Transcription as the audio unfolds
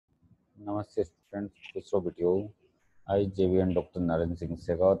Namaste students, खुश रहो बेटियों. I, JV'n Dr. NARENDRA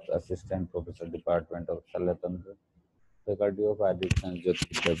SHEKHAWAT, Assistant Professor, Department of SHALYA TANTRA, Faculty of Ayurvedic Science, Jayoti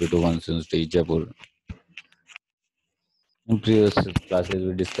Vidyapeeth, One University, Jaipur. In previous classes,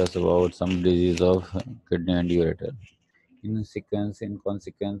 we discussed about some disease of kidney and ureter. In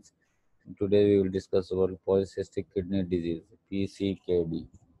consequence, today we will discuss about polycystic kidney disease, PCKD.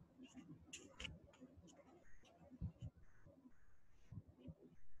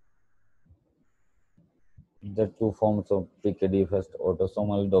 The two forms of PKD: first,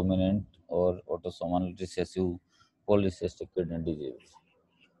 autosomal dominant or autosomal recessive polycystic kidney disease.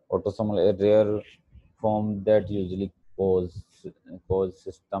 Autosomal, a rare form that usually cause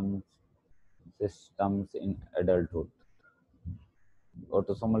systems in adulthood.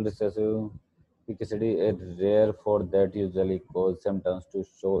 Autosomal recessive PKD, a rare form that usually cause symptoms to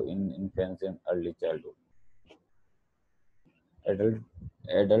show in infancy and early childhood. Adult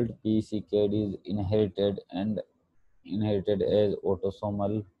adult PCKD is inherited as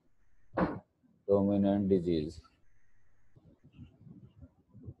autosomal dominant disease.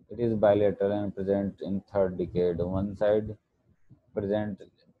 It is bilateral and present in third decade. One side present,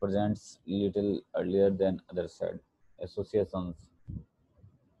 presents little earlier than other side. Associations: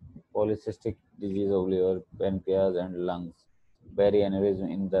 polycystic disease of liver, pancreas, and lungs. Berry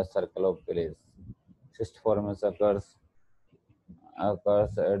aneurysm in the circle of Pillay. Cyst formation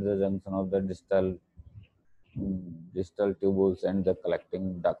occurs at the junction of the distal tubules and the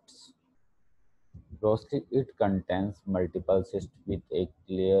collecting ducts. Grossly, it contains multiple cysts with a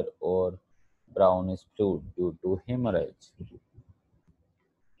clear or brownish fluid due to hemorrhage.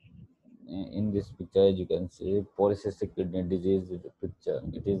 In this picture, as you can see, polycystic kidney disease picture.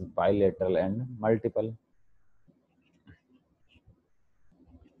 It is bilateral and multiple.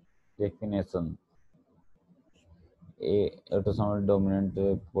 Definition: a autosomal dominant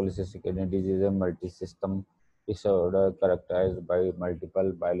polycystic kidney disease is a multi-system disorder characterized by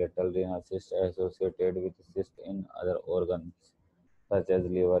multiple bilateral renal cysts associated with cysts in other organs such as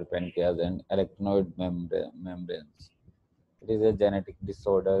liver, pancreas, and arachnoid membranes. It is a genetic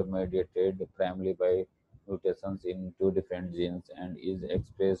disorder mediated primarily by mutations in two different genes and is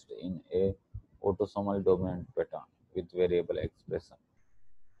expressed in a autosomal dominant pattern with variable expression.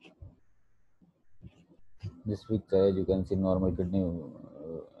 This picture, as you can see, normal kidney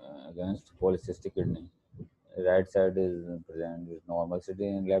against polycystic kidney. Right side is present with normal kidney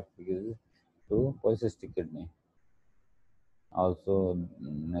and left is to polycystic kidney. Also,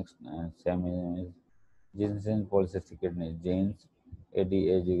 next same is genes in polycystic kidney. Genes AD,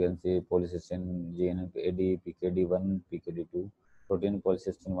 as you can see, polycystin gene AD, PKD1, PKD2, protein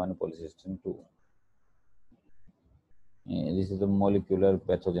polycystin 1, polycystin 2. This is the molecular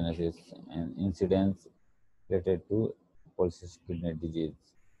pathogenesis and incidence related to polycystic kidney disease.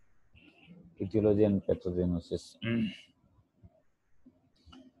 Etiology and pathogenesis.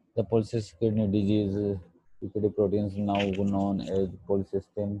 The polycystic kidney disease PKD proteins, now known as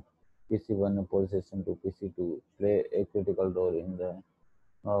polycystin PC1 and polycystin 2 PC2, play a critical role in the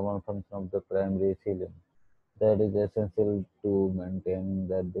normal function of the primary cilium. That is essential to maintaining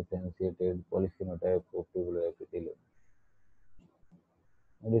the differentiated polyphenotype of tubular epithelium.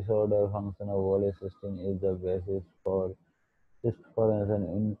 Disorder function of polycystin is the basis for cyst formation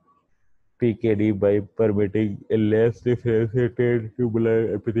in PKD by permitting a less differentiated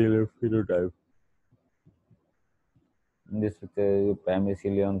tubular epithelial phenotype. In this picture, primary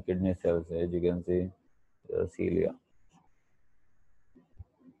cilia on kidney cells, as you can see, cilia.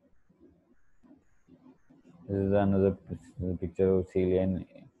 This is another picture of cilia in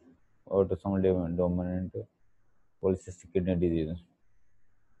autosomal dominant polycystic kidney disease.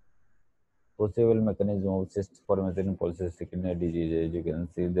 Possible mechanism of cyst formation in polycystic kidney disease, as you can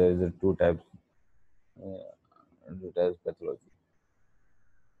see, there is two types pathology.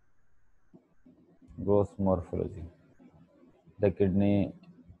 Gross morphology. The kidney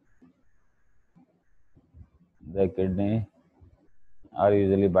are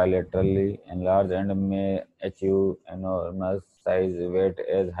usually bilaterally enlarged and may achieve enormous size. Weight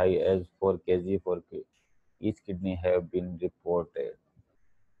as high as 4 kg for each kidney have been reported.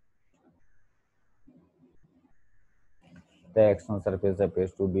 The external surface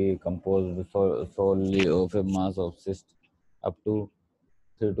appears to be composed solely of a mass of cyst up to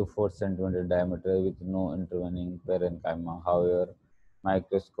 3 to 4 centimeter diameter with no intervening parenchyma. However,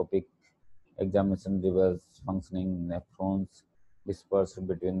 microscopic examination reveals functioning nephrons dispersed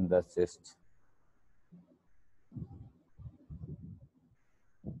between the cysts.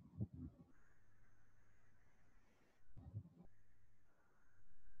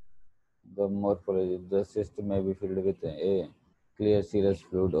 The morphology: the cyst may be filled with a clear serous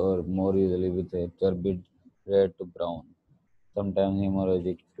fluid or more usually with a turbid red to brown, sometimes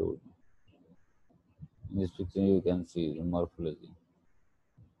hemorrhagic fluid. In this picture you can see the morphology.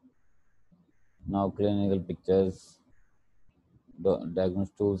 Now clinical pictures,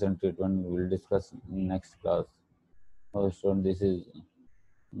 diagnosis tools and treatment we will discuss in next class. Now student, this is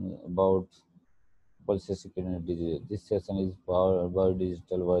about polycystic kidney disease. This session is powered by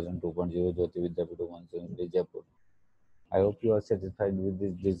digital version 2.0 Jyoti Vidyapeeth Jaipur. I hope you are satisfied with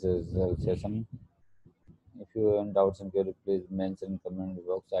this digital session. If you have doubts and queries, please mention in comment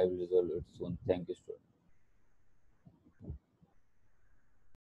box. I will resolve it soon. Thank you, students.